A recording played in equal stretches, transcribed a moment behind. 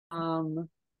the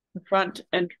front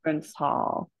entrance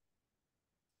hall.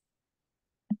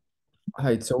 All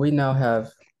right, so we now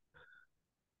have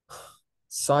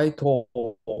Saito.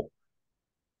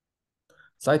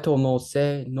 Saito no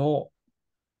se no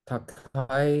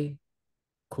takai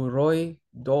kuroi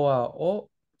doa o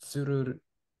sururi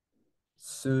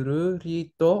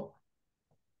to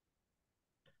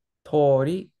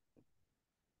tori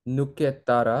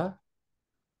nuketara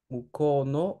mukou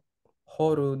no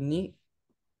horu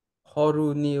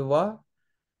ni wa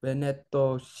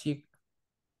Veneto shikai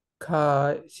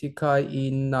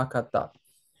nakata.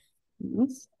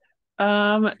 Yes.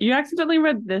 You accidentally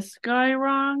read this guy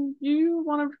wrong. You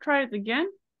want to try it again?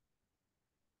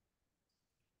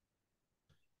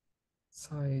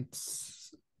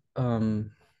 Sites,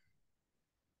 um,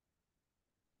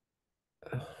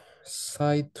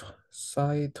 site,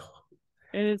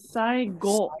 It is Sai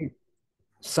Go. site,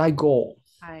 Saigo.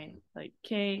 Hi, like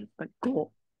K, but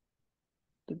Go.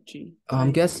 The G. I'm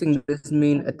Sai. guessing this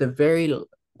mean at the very Hi.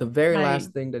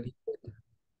 last thing that he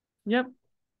Yep.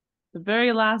 The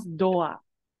very last Doa.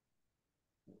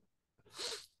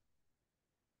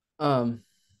 um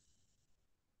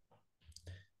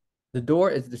the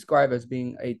door is described as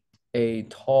being a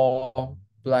tall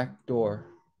black door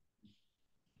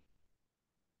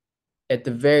at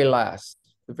the very last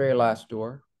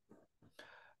door.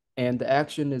 And the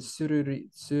action is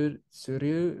sururito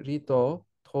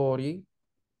tori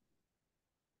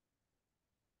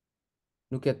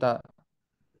nuketa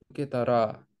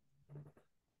nuketara.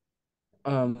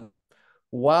 Um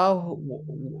while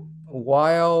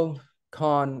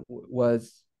Khan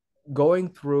was going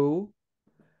through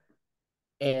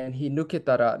and he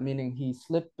nuketara, meaning he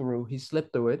slipped through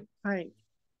it. Hi.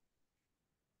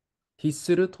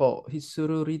 Hisururito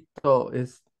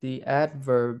is the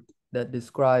adverb that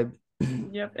describe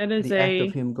Yep. It is the act of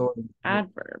a him going through it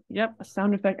adverb. Yep. A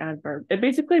sound effect adverb. It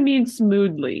basically means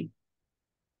smoothly.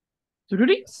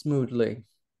 Sururi? smoothly.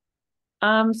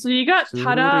 So you got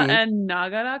Tara Sururi. and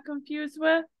Nagara confused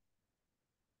with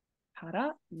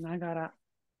Tara, Nagara.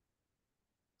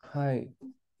 Hi.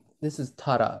 This is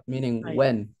tara, meaning Hi.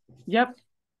 when. Yep.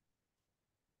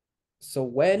 So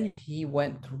when he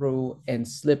went through and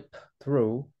slipped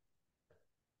through,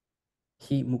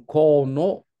 he mukou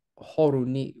no horu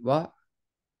ni wa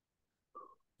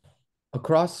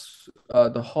across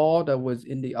the hall that was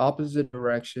in the opposite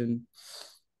direction,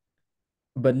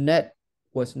 but Net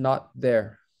was not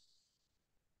there.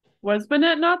 Was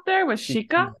Bennett not there? Was She,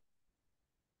 Shika?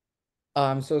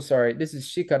 I'm so sorry. This is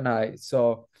Shikanai.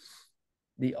 So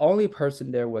the only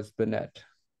person there was Bennett.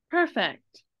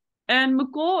 Perfect. And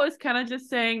Mukul is kind of just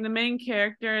saying the main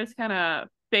character is kind of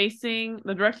facing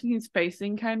the direction he's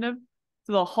facing, kind of.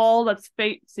 So the hall that's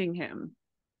facing him.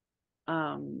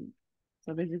 Um,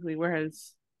 so basically where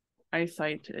his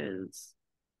eyesight is.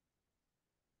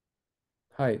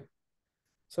 Hi.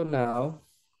 So now,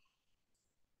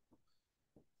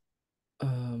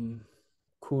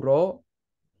 Kuro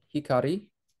Hikari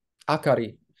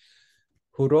Akari.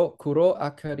 Kuro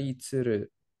Akari Tsuru.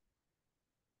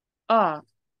 Ah,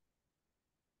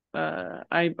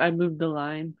 I moved the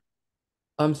line.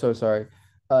 I'm so sorry.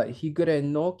 Higure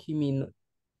no kimi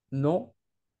no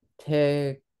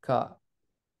te ka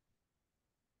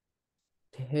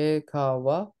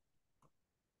wa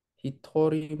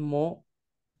hitori mo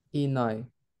inai.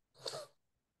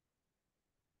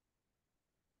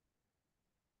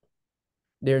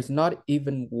 There's not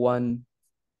even one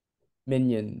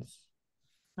minions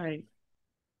Right.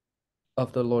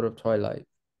 of the Lord of Twilight.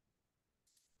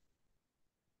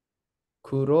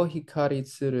 Kuro Hikari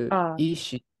Tsuru Ah,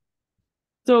 Ishi.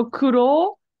 so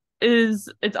Kuro is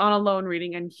it's on a lone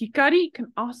reading, and Hikari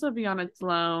can also be on its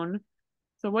lone.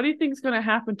 So what do you think is going to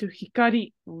happen to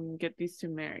Hikari when we get these two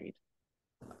married?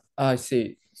 I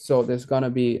see. So there's gonna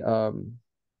be a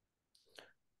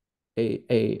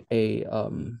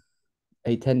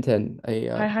 10-10,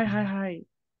 Hi, hi, hi, hi.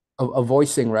 a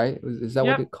voicing, right? Is that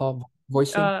what Yep. it called?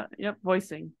 Voicing? Yep.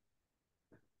 Voicing.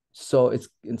 So it's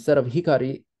instead of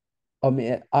Hikari, I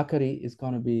mean Akari is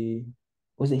gonna be,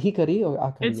 was it Hikari or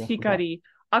It's Akari? I forgot. Hikari.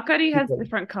 Akari has Hikari.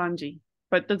 different kanji,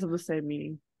 but does have the same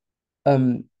meaning.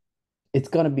 Um, it's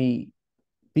gonna be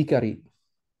Bikari.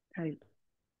 Right.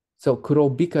 So Kuro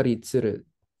Bikari Tsuru.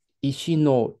 Ishi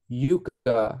no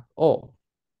Yuka. Oh,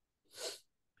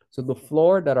 so the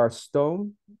floor that are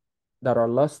stone that are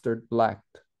lustered black.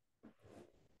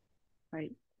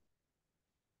 Right.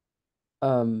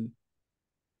 Um,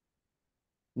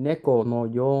 Neko no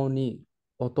yo ni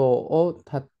oto o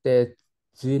tatte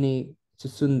zu ni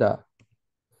susunda.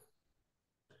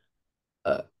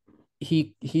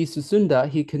 He susunda,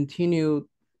 he continued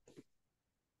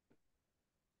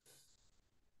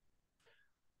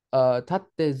立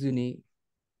てずに、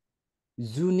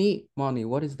zuni, Moni,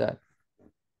 what is that?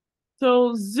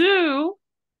 So zu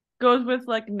goes with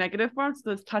like negative forms.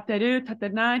 So it's tateru,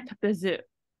 tatenai, tatezu.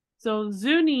 So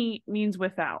zuni means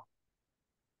without.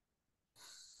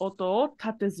 Oto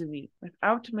tatezuni,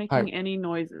 without Hi. making any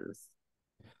noises.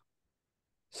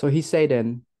 So he say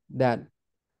then that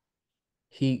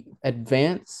he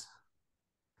advanced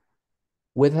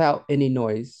without any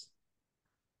noise,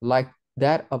 like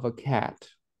that of a cat.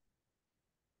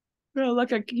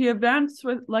 Like he advanced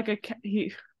with like a cat.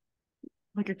 He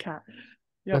like a cat.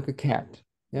 Yep. Like a cat.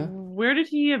 Yeah. Where did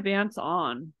he advance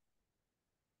on?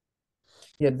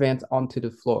 He advanced onto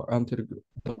the floor, onto the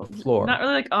Not floor.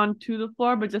 really like onto the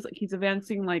floor, but just like he's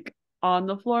advancing like on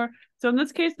the floor. So in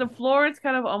this case, the floor is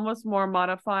kind of almost more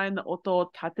modifying the oto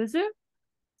tatezu.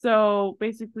 So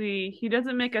basically, he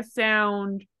doesn't make a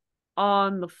sound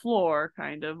on the floor,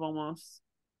 kind of almost.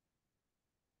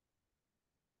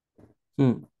 う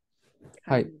ん。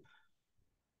は Kind い。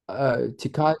of.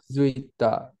 近づい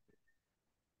た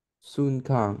瞬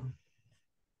間、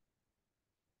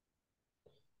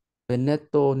ベネッ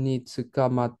トにつか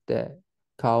まって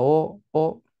顔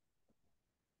を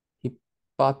引っ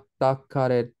叩か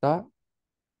れた、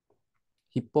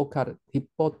引っ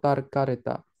叩かれ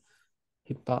た、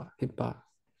引っ張、引っ張、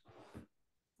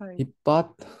引っ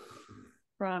張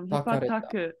From かれた、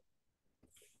hipataku.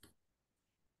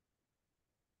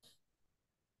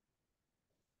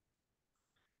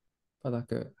 叩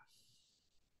く、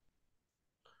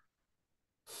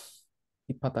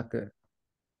引っ叩く。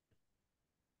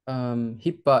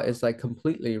Hippa is like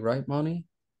completely, right, Moni?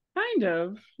 Kind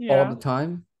of, All yeah. the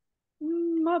time,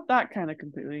 Not that kind of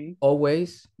completely.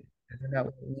 always. Isn't that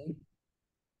what you mean?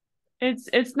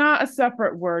 It's not a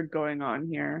separate word going on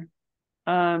here.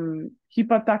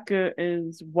 Hipataku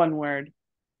is one word,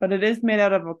 but it is made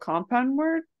out of a compound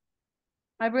word.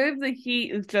 I believe the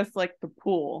heat is just like the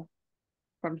pool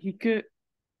from hiku.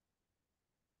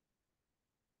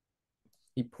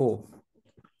 He pulled.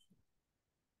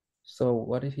 So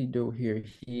what did he do here?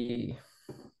 He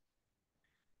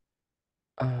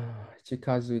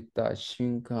近づいた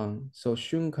瞬間. So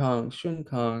瞬間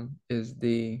is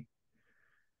the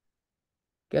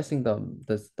guessing the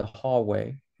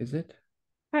hallway, is it?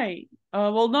 Hey,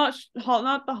 well, not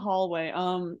the hallway.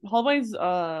 Hallway's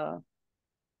Doro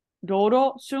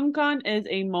Shunkan is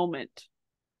a moment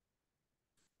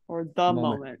or the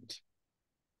Moment. moment.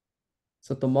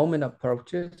 So the moment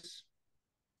approaches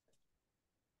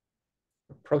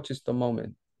the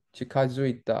moment. 近づ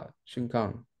いた瞬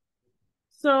間.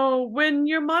 So when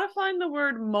you're modifying the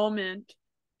word moment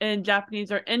in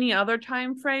Japanese or any other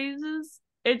time phrases,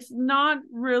 it's not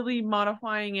really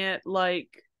modifying it like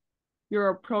you're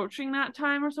approaching that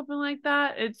time or something like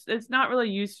that. It's not really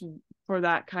used for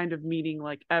that kind of meaning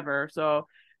like ever. So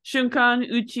shunkan,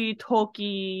 uchi,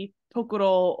 toki,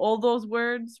 tokoro, all those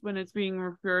words when it's being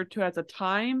referred to as a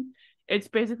time, it's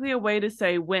basically a way to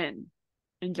say when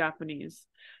in Japanese.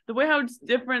 The way how it's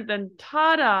different than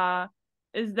tada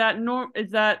is that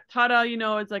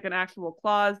tada, it's like an actual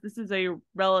clause. This is a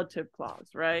relative clause,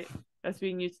 right? That's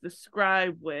being used to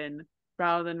describe when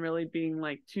rather than really being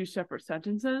like two separate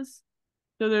sentences.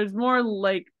 So there's more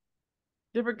like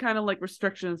different kind of like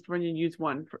restrictions when you use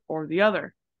one or the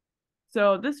other.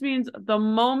 So this means the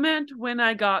moment when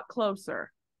I got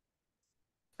closer,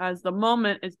 as the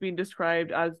moment is being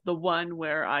described as the one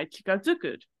where I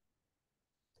chikazuku.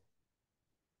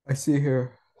 I see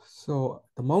here. So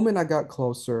the moment I got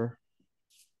closer,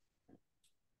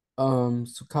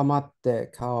 捕まっ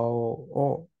て顔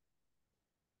を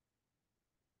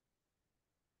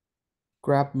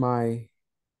grab my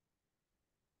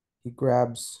he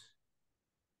grabs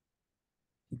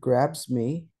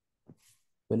me.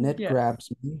 Bennett Yes.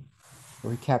 grabs me,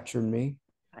 or he captured me,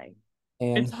 Hi.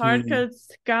 and It's hard he because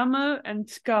tsukamu and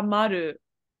tsukamaru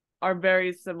are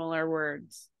very similar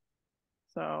words.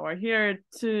 So I hear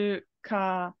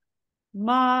tsukamaru,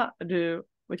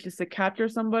 which is to capture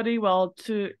somebody, while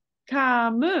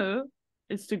tsukamu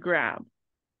is to grab.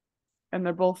 And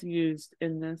they're both used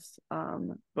in this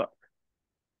book.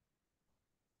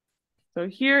 So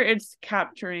here it's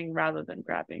capturing rather than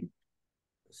grabbing.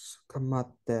 捕ま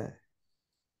って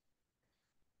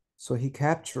so he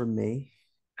captured me,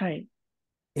 Hi.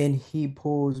 and he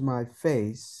pulls my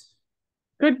face.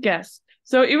 Good guess.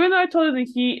 So even though I told you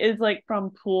the he is like from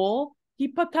pool,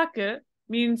 hipataku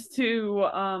means to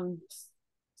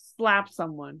slap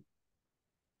someone.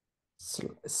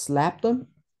 Slapped him.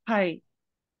 Hi.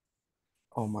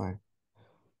 Oh my.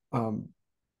 Um,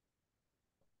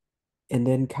 and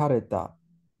then kareta,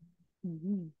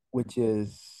 which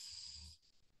is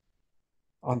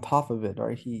on top of it,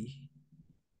 right? He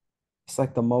It's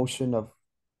like the motion of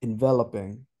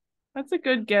enveloping. That's a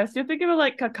good guess. You think of it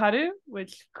like kakaru,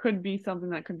 which could be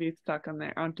something that could be stuck on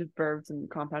there onto verbs and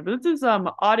compound. But this is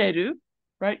areru,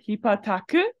 right?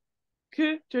 Hipataku,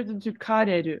 ku turns into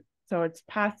kareru. So it's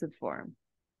passive form.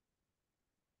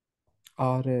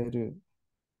 Areru,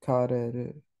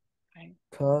 kareru, Right.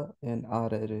 ka and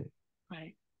areru.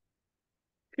 Right.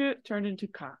 Ku turned into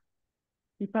ka.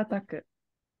 Hipataku.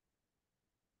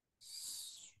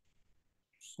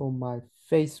 So my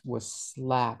face was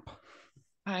slap.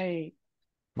 Right.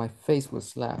 My face was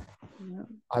slap. Yeah.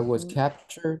 I was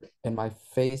captured and my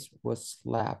face was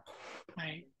slap.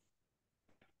 Right.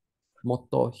 もっ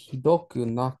とひどく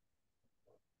な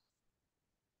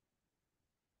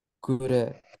く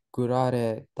ら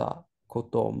れたこ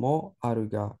ともある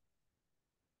が、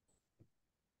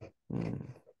う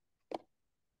ん、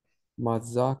ま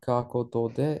さかこと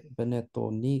でベネッ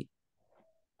トに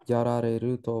やられ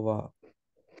るとは。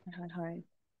Hi.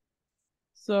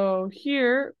 So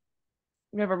here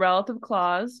we have a relative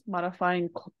clause modifying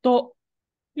koto.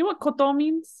 You know what koto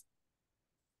means?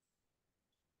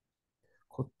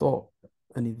 こと、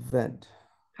an event,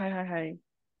 Hi.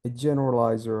 a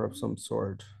generalizer of some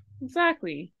sort.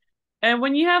 Exactly. And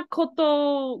when you have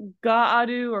koto ga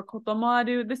aru or koto mo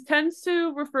aru, this tends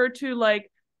to refer to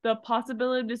like the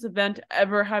possibility of this event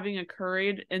ever having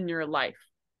occurred in your life.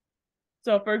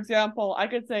 So, for example, I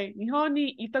could say Nihon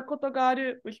ni ita koto ga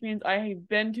aru, which means I have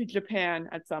been to Japan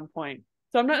at some point.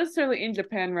 So I'm not necessarily in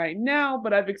Japan right now,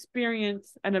 but I've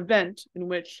experienced an event in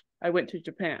which I went to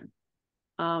Japan.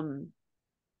 Um,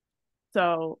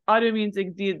 so aru means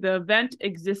the event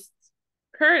exists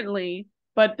currently,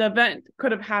 but the event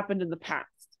could have happened in the past,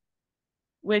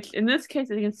 which in this case,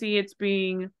 as you can see, it's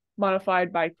being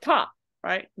modified by ta,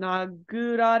 right?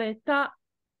 Nagurareta,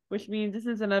 which means this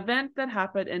is an event that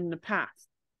happened in the past.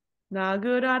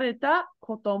 Nagurareta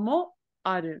koto mo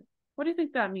aru. What do you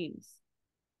think that means?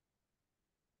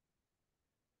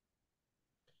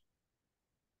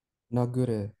 殴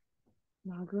れ、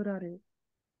Naguraru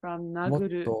from もっ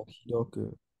naguru. とひど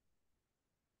く、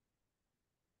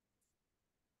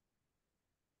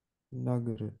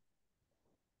殴る。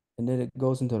And then it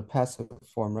goes into the passive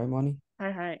form, right, Money?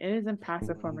 Hi. It is in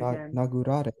passive form again. 殴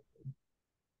られ.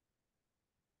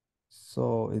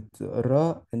 So it's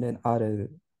ra and then areru.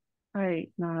 Hi.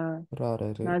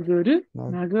 Rareru. Naguru.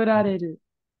 Naguru. Nagurareru.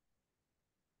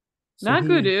 So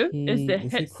Naguru is to is he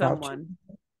hit crouching? someone.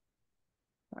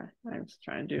 I'm just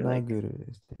trying to do like Naguru.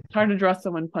 it's hard to draw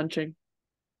someone punching.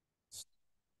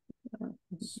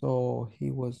 So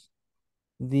he was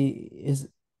the is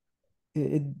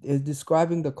it is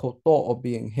describing the koto of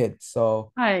being hit.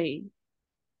 So Hi.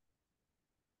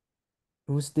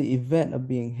 it was the event of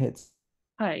being hit.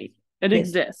 Hi. It Hit.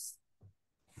 exists.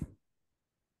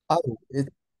 Oh, it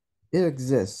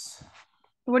exists.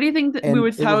 What do you think that And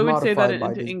it how was we would say that modified by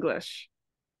into this. English?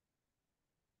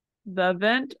 The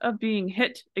event of being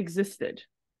hit existed.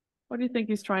 What do you think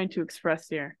he's trying to express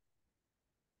here?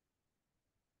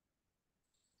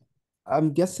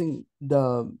 I'm guessing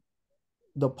the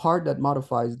part that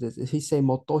modifies this is he say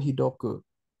moto hidoku.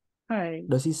 Hi.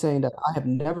 Does he saying that I have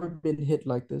never been hit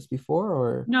like this before,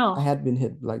 or I No. had been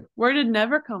hit like Where did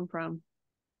never come from?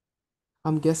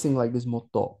 I'm guessing like this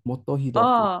moto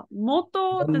hidoku.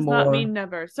 Moto One does not more. mean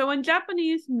never. So in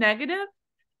Japanese, negative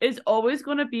is always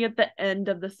going to be at the end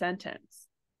of the sentence.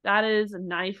 That is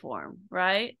nai form,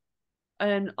 right?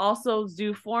 And also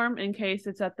zu form in case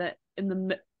it's at the in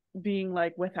the being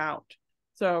like without.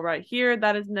 So right here,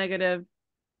 that is negative,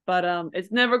 but it's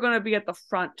never going to be at the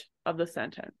front of the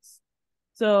sentence.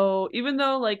 So even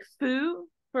though like fu,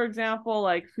 for example,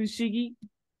 like fushigi,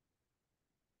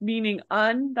 meaning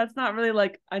that's not really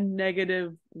like a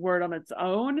negative word on its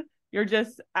own. You're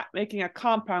just making a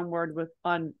compound word with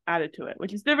un added to it,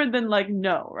 which is different than like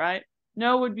no, right?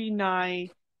 No would be nai,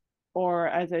 or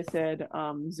as I said,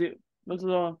 zu. Those are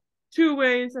the two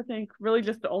ways, I think, really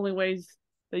just the only ways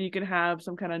that you can have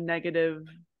some kind of negative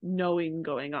knowing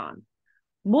going on.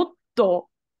 Motto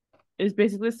is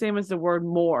basically the same as the word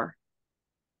more.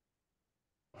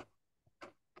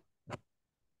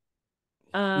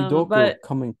 Hidoku But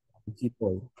coming from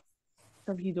hidoi.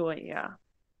 from hidoi, yeah,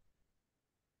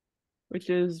 which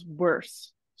is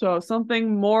worse. So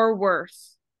something more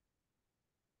worse.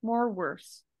 More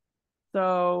worse.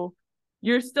 So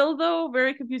you're still though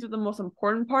very confused with the most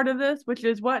important part of this, which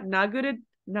is what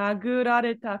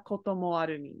nagurareta koto mo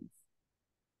aru means.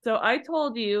 So I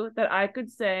told you that I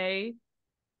could say,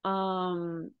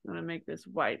 I'm gonna make this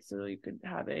white so you could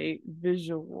have a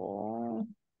visual.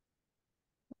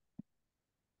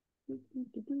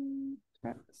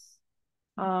 Text.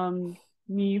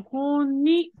 日本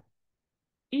に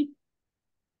行っ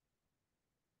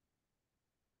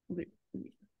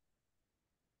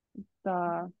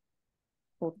た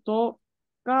こと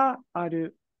があ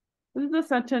る. This is a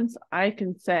sentence I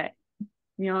can say.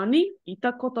 日本にい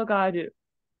たことがある.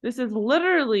 This is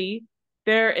literally,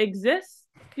 there exists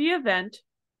the event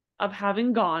of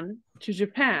having gone to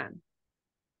Japan.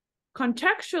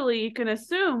 Contextually, you can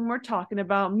assume we're talking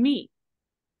about me.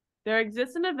 There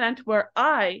exists an event where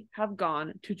I have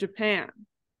gone to Japan.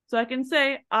 So I can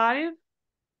say, I've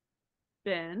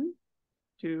been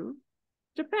to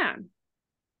Japan.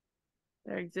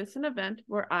 There exists an event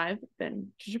where I've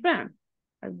been to Japan.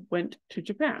 I went to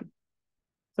Japan.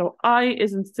 So I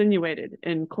is insinuated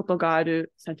in kotogaru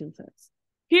sentences.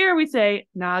 Here we say,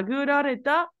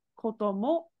 nagurareta koto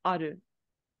mo aru.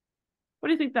 What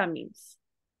do you think that means?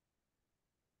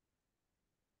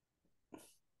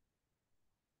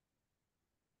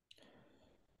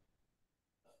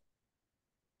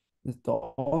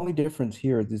 The only difference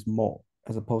here is this mo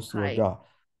as opposed to a Hi. ga.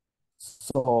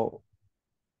 So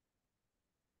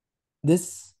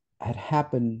this had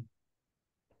happened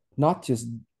not just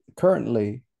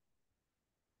currently,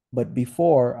 but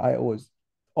before I was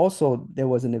also there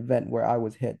was an event where I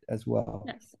was hit as well.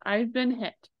 Yes, I've been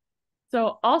hit.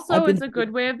 So also I've been it's a hit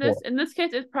good way of this. before. In this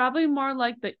case, it's probably more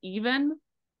like the even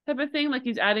type of thing. Like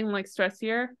he's adding like stress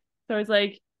here. So it's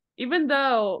like, even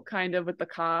though kind of with the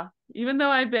ka, even though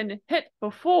I've been hit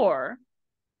before,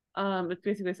 it's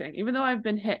basically saying, even though I've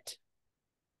been hit,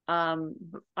 I'm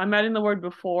adding the word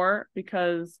before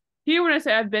because here when I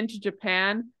say I've been to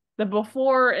Japan, the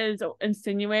before is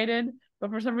insinuated, but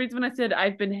for some reason when I said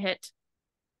I've been hit,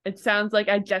 it sounds like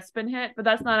I've just been hit, but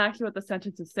that's not actually what the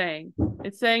sentence is saying.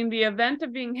 It's saying the event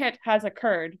of being hit has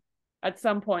occurred at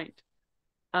some point.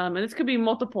 And this could be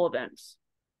multiple events.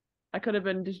 I could have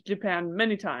been to Japan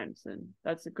many times, and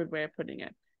that's a good way of putting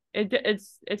it.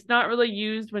 It's not really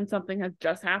used when something has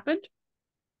just happened,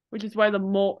 which is why the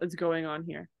molt is going on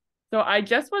here. So I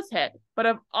just was hit, but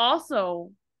I've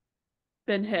also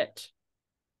been hit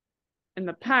in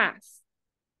the past.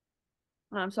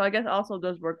 So I guess also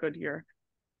does work good here.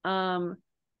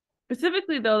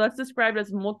 Specifically though, that's described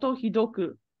as moto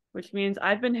hidoku, which means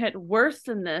I've been hit worse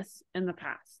than this in the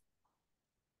past.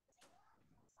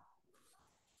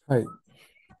 Right.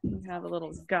 We have a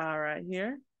little ga right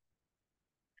here.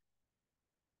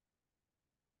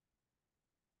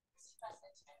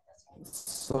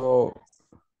 So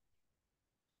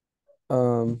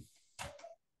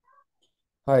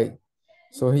hi.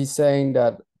 So he's saying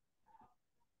that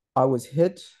I was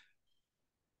hit.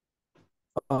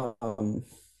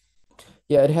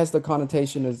 Yeah, it has the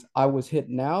connotation as I was hit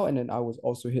now, and then I was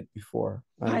also hit before.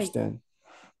 I Hi. understand.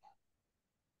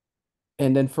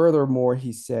 And then furthermore,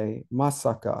 he say,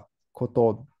 Masaka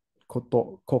koko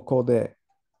de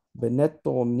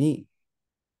beneto ni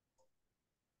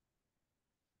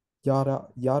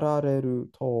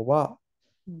yarareru to wa.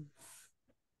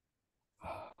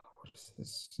 What is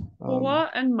this? Kowa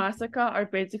and Masaka are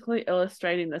basically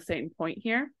illustrating the same point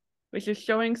here, which is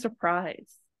showing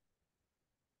surprise.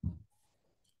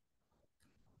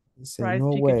 Say Surprise no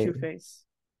Pikachu way. face.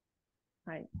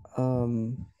 Hi.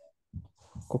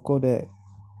 ここで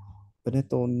ベネ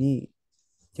トに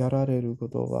やられるこ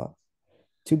とは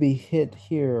to be hit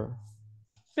here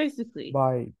Basically.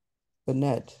 by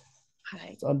Bennett. Hi.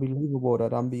 It's unbelievable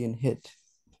that I'm being hit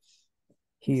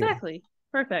here. Exactly.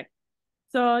 Perfect.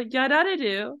 So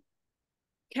yarareru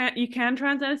you can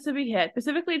translate it to be hit.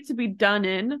 Specifically, it's to be done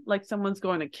in, like someone's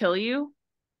going to kill you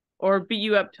or beat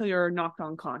you up till you're knocked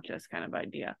unconscious kind of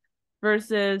idea.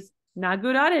 Versus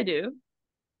nagurareru,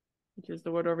 which is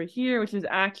the word over here, which is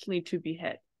actually to be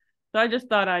hit. So I just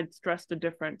thought I'd stress the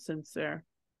difference since they're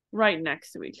right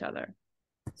next to each other.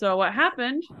 So what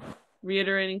happened,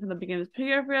 reiterating from the beginning of this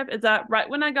paragraph, is that right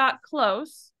when I got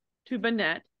close to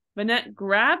Bennett, Bennett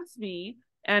grabs me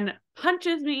and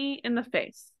punches me in the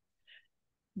face.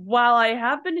 While I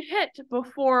have been hit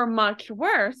before much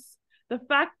worse, the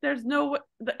fact there's no,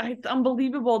 it's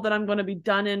unbelievable that I'm going to be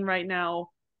done in right now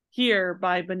here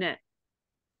by Bennett.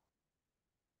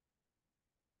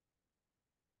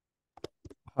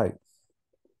 Hi.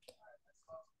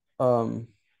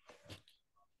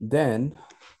 Then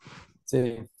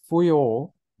say 不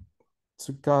要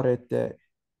疲れて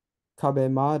壁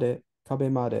まで吹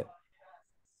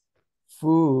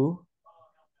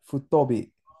っ飛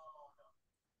び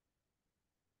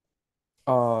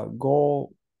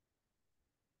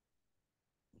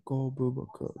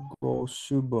ご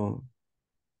主文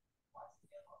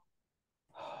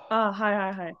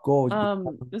Hi.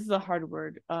 This is a hard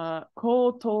word.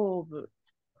 Kotobu.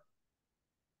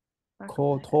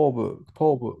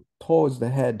 To is the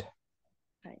head.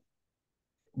 Hi.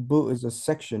 Bu is a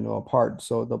section or a part.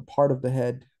 So the part of the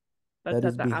head that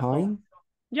is The apple. behind.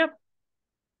 Yep.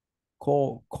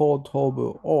 Ko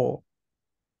tobu o.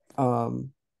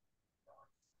 Um,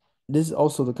 this is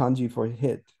also the kanji for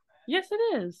hit. Yes,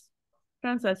 it is.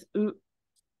 Translates u.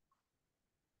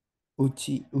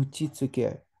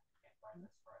 Uchitsuke.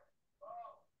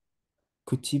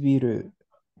 Kuchibiru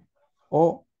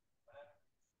o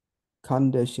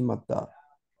kande shimatta.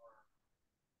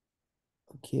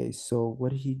 Okay, so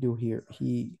what did he do here?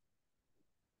 He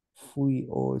fui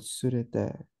o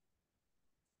surete.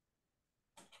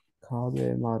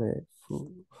 Kabe mare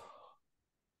fu.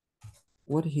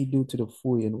 What did he do to the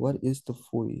fui and what is the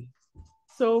fui?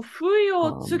 So Um,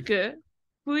 fuyo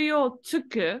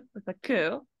tsuku with a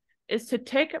ku, is to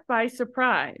take it by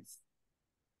surprise.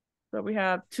 So we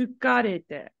have tsukarete.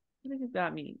 What do you think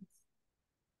that means?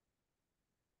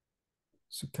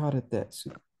 sukarete.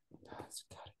 From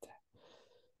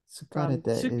Sukarete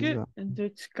is tsuku into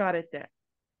tsukarete.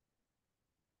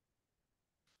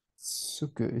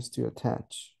 suku is to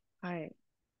attach, Hi.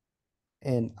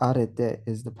 and arete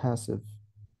is the passive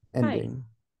Hi. ending.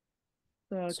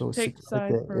 So to So take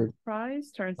side sukarete for is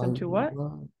prize turns I into what?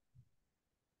 was,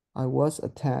 I was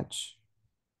attached.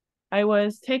 I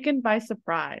was taken by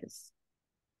surprise.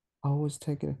 I was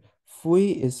taken.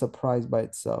 Fui is surprised by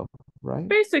itself, right?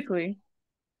 Basically,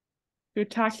 to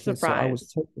attack Okay, so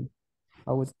surprise.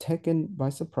 I was taken by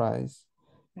surprise.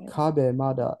 Right? Kabe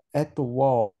mada at the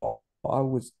wall. I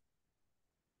was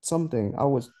something.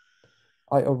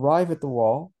 I arrived at the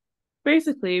wall.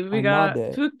 Basically, we I got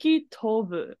made fuki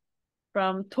tobu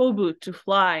from tobu to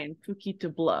fly and fuki to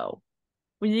blow.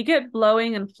 When you get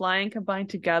blowing and flying combined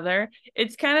together,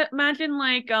 it's kind of imagine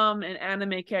like an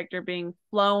anime character being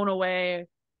flown away,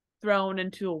 thrown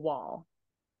into a wall.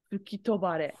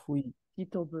 Fukitobare. fui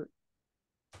Kitobu.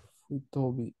 fui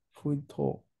tobi.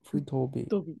 Futobi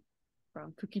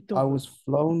from I Fukitobu. was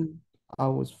flown. I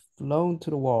was flown to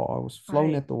the wall. I was flown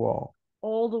Right. at the wall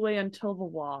All the way until the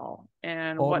wall.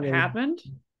 And all the what way. happened?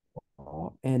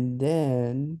 And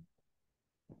then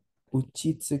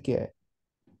Uchitsuke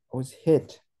was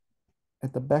hit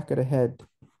at the back of the head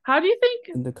How do you think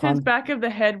in the his con. back of the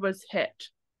head was hit?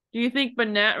 Do you think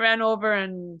Banat ran over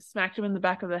and smacked him in the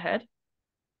back of the head?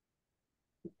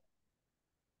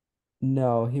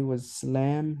 No, he was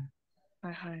slammed.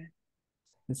 Hi, hi.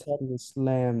 His head was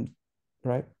slammed,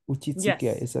 right? Uchitsuke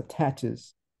Yes. is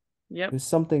attaches. Yep. There's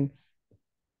something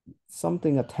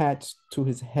attached to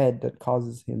his head that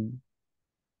causes him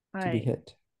to be Hi.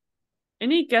 hit.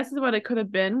 Any guesses what it could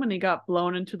have been when he got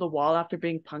blown into the wall after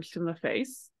being punched in the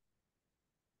face?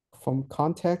 From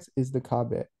context is the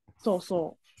kabe.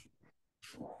 So.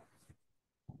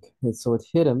 Okay, so it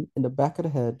hit him in the back of the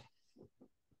head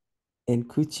and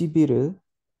kuchibiru.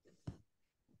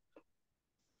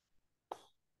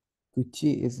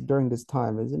 Kuchi is during this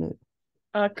time, isn't it?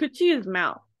 Kuchi is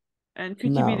mouth, and Mouth.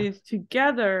 kuchibiri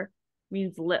together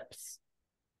means lips.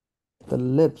 The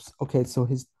lips. Okay, so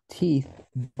his teeth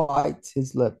bites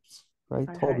his lips, right?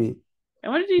 Hi, hi. Toby.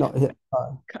 And what did No, he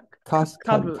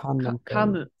kamu kanamte.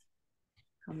 kamu?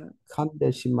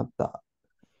 Kande shimatta.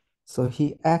 So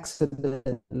he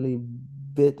accidentally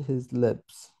bit his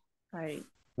lips Hi,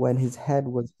 when his head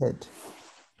was hit.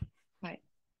 hi,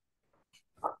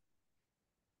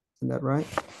 Isn't that right?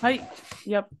 hi.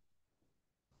 Yep.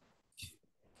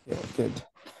 Yeah, good.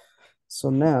 So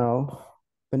now,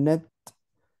 Benet,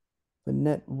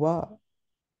 Benet wa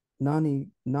nani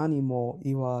mo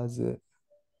iwazu.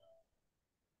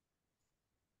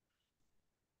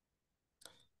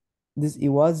 This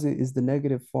iwazu is the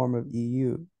negative form of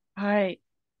EU. Hi,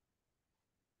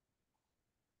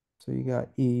 So you got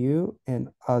EU and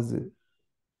azu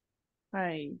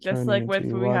hi. Just turning like into with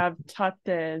where we iwazu. have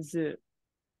tatezu.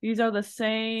 These are the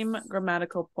same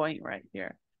grammatical point right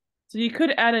here. So you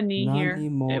could add a ni Nani here.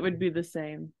 mo. It would be the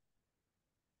same.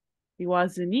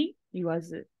 Iwazu ni,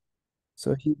 iwazu.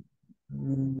 So he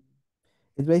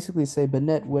it basically say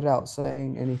Benet without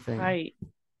saying anything. Hi,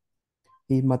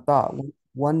 He mata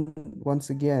once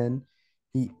again.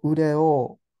 He ude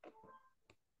o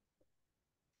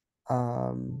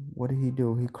what did he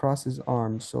do? He crossed his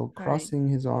arms. So hi, crossing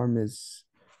his arm is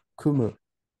kumu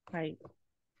hi,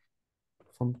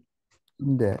 from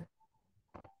kunde.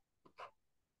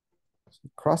 So he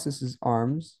crosses his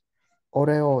arms.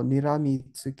 Ore o nirami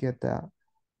tsuketa.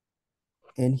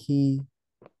 And he,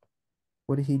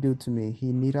 what did he do to me?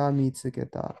 He nirami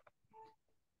tsuketa.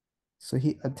 So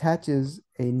he attaches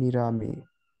a nirami,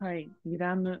 hi.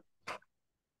 Iramu.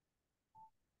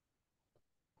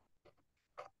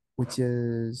 which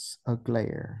is a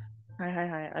glare. Hi, hi,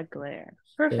 hi. A glare.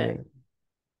 Perfect.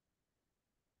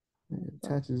 It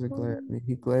attaches a glare at me.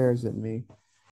 He glares at me.